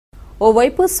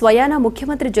ఓవైపు స్వయాన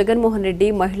ముఖ్యమంత్రి జగన్మోహన్ రెడ్డి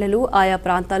మహిళలు ఆయా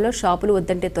ప్రాంతాల్లో షాపులు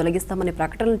వద్దంటే తొలగిస్తామని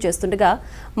ప్రకటనలు చేస్తుండగా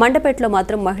మండపేటలో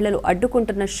మాత్రం మహిళలు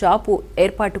అడ్డుకుంటున్న షాపు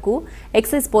ఏర్పాటుకు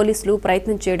ఎక్సైజ్ పోలీసులు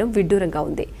ప్రయత్నం చేయడం విడ్డూరంగా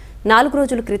ఉంది. 4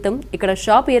 రోజుల క్రితం ఇక్కడ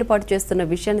షాపు ఏర్పాటు చేస్తున్న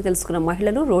విషయాన్ని తెలుసుకున్న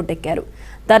మహిళలు రోడ్డెక్కారు,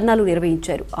 ధర్నాలు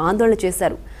నిర్వహించారు, ఆందోళన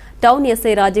చేశారు. టౌన్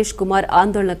ఎస్ఐ రాజేష్ కుమార్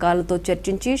ఆందోళనకారులతో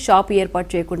చర్చించి షాపు ఏర్పాటు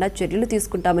చేయకుండా చర్యలు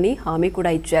తీసుకుంటామని హామీ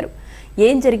కూడా ఇచ్చారు.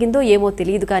 ఏం జరిగిందో ఏమో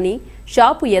తెలియదు కానీ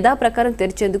షాపు యథాప్రకారం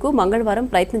తెరిచేందుకు మంగళవారం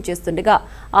ప్రయత్నం చేస్తుండగా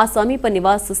ఆ సమీప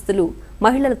నివాసస్తులు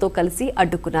మహిళలతో కలిసి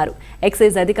అడ్డుకున్నారు.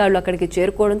 ఎక్సైజ్ అధికారులు అక్కడికి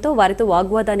చేరుకోవడంతో వారితో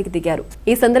వాగ్వాదానికి దిగారు.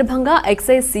 ఈ సందర్భంగా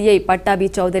ఎక్సైజ్ సిఐ పట్టాభి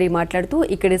చౌదరి మాట్లాడుతూ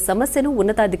ఇక్కడి సమస్యను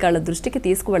ఉన్నతాధికారుల దృష్టికి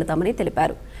తీసుకువెళతామని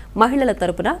తెలిపారు. మహిళల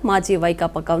తరపున మాజీ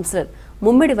Vaikapa councillor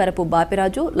Mummidi వరపు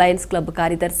Bapiraju, Lions club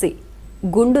కార్యదర్శి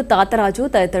గుండు తాతరాజు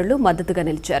తదితరులు మద్దతుగా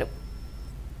నిలిచారు.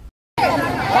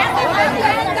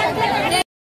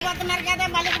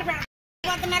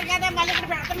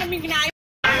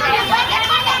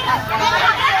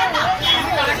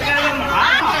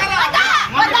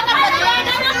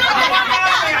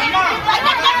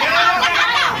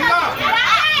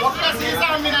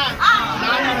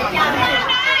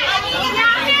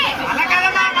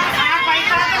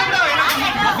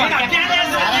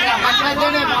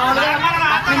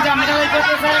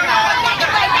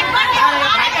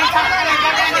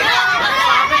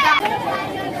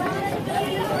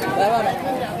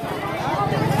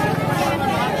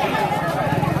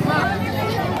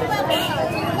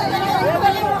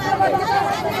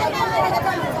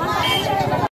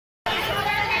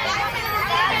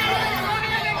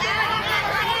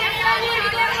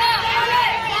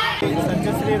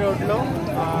 సంచశ్రీ రోడ్లో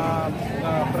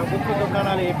ప్రభుత్వ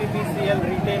దుకాణాలు ఏపీపీసీఎల్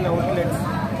రీటైల్ అవుట్లెట్స్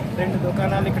 2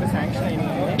 దుకాణాలు ఇక్కడ శాంక్షన్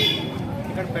అయినాయి.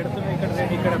 ఇక్కడ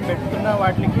పెడుతున్న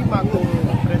వాటికి మాకు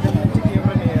ప్రజల నుంచి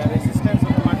తీవ్ర రెసిస్టెన్స్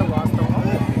అన్నమాట వాస్తవం.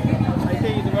 అయితే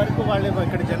ఇదివరకు వాళ్ళు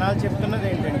ఇక్కడ జనాలు చెప్తున్నది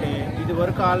ఏంటంటే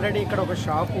ఇదివరకు ఆల్రెడీ ఇక్కడ ఒక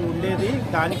షాపు ఉండేది,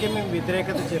 దానికే మేము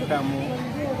వ్యతిరేకత చెప్పాము,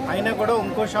 అయినా కూడా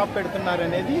ఇంకో షాప్ పెడుతున్నారు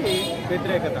అనేది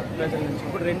వ్యతిరేకత ప్రజల నుంచి.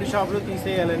 ఇప్పుడు 2 షాపులు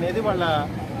తీసేయాలనేది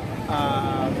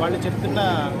వాళ్ళు చెప్తున్న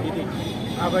ఇది.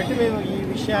 కాబట్టి మేము ఈ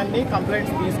విషయాన్ని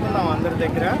కంప్లైంట్స్ తీసుకున్నాం అందరి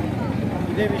దగ్గర.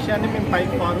 ఇదే విషయాన్ని మేము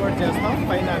పైకి ఫార్వర్డ్ చేస్తాం.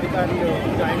 పైన అధికారులు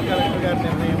జాయింట్ కలెక్టర్ గారి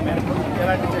నిర్ణయం మేరకు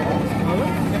ఎలాంటి చర్యలు తీసుకోవాలో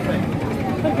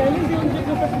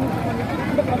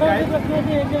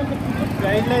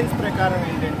గైడ్ లైన్స్ ప్రకారం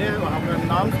ఏంటంటే,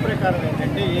 నామ్స్ ప్రకారం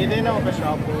ఏంటంటే ఏదైనా ఒక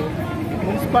షాపు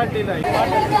మున్సిపాలిటీలో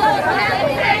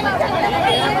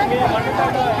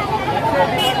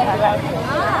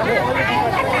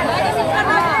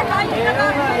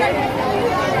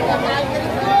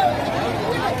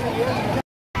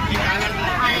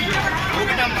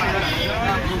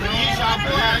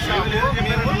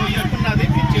చెప్తున్నది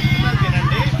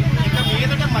వినండి. ఇక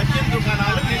మీదట మద్యం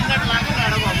దుకాణాలు నిన్నట్లాగా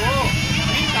నడవవు.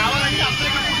 మీకు కావాలంటే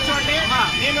అప్పటికి కూర్చోండి,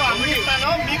 నేను అమ్మిస్తాను,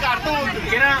 మీకు అర్థం అవుతుంది.